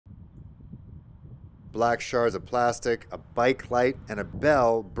Black shards of plastic, a bike light, and a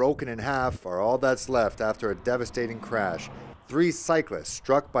bell broken in half are all that's left after a devastating crash. 3 cyclists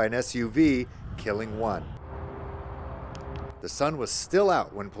struck by an SUV, killing 1. The sun was still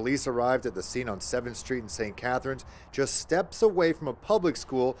out when police arrived at the scene on 7th Street in St. Catharines, just steps away from a public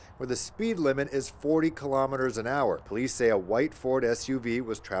school where the speed limit is 40 kilometers an hour. Police say a white Ford SUV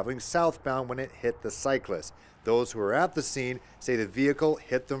was traveling southbound when it hit the cyclist. Those who were at the scene say the vehicle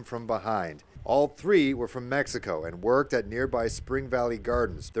hit them from behind. All 3 were from Mexico and worked at nearby Spring Valley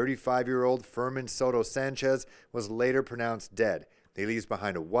Gardens. 35-year-old Fermin Soto Sanchez was later pronounced dead. He leaves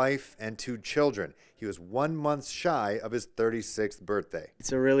behind a wife and 2 children. He was 1 month shy of his 36th birthday.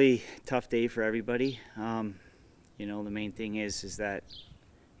 It's a really tough day for everybody. You know, the main thing is that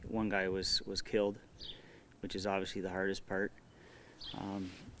one guy was killed, which is obviously the hardest part.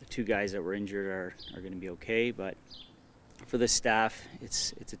 The 2 guys that were injured are going to be okay, but for the staff,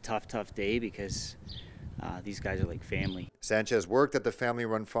 it's a tough day because these guys are like family. Sanchez worked at the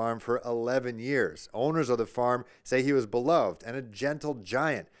family-run farm for 11 years. Owners of the farm say he was beloved and a gentle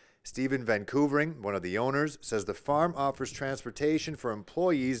giant. Stephen Vancouvering, one of the owners, says the farm offers transportation for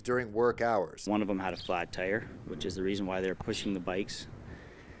employees during work hours. One of them had a flat tire, which is the reason why they're pushing the bikes.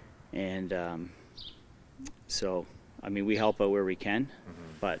 And so, I mean, we help out where we can,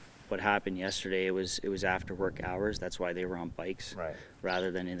 but what happened yesterday, it was after work hours. That's why they were on bikes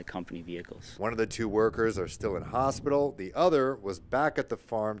rather than in the company vehicles. One of the 2 workers are still in hospital. The other was back at the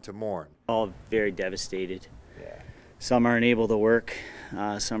farm to mourn. All very devastated. Some aren't able to work.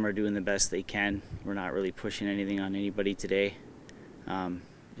 Some are doing the best they can. We're not really pushing anything on anybody today.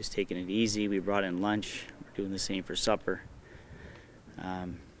 Just taking it easy. We brought in lunch. We're doing the same for supper.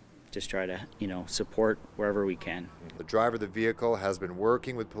 Just try to, support wherever we can. The driver of the vehicle has been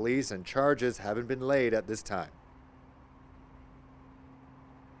working with police and charges haven't been laid at this time.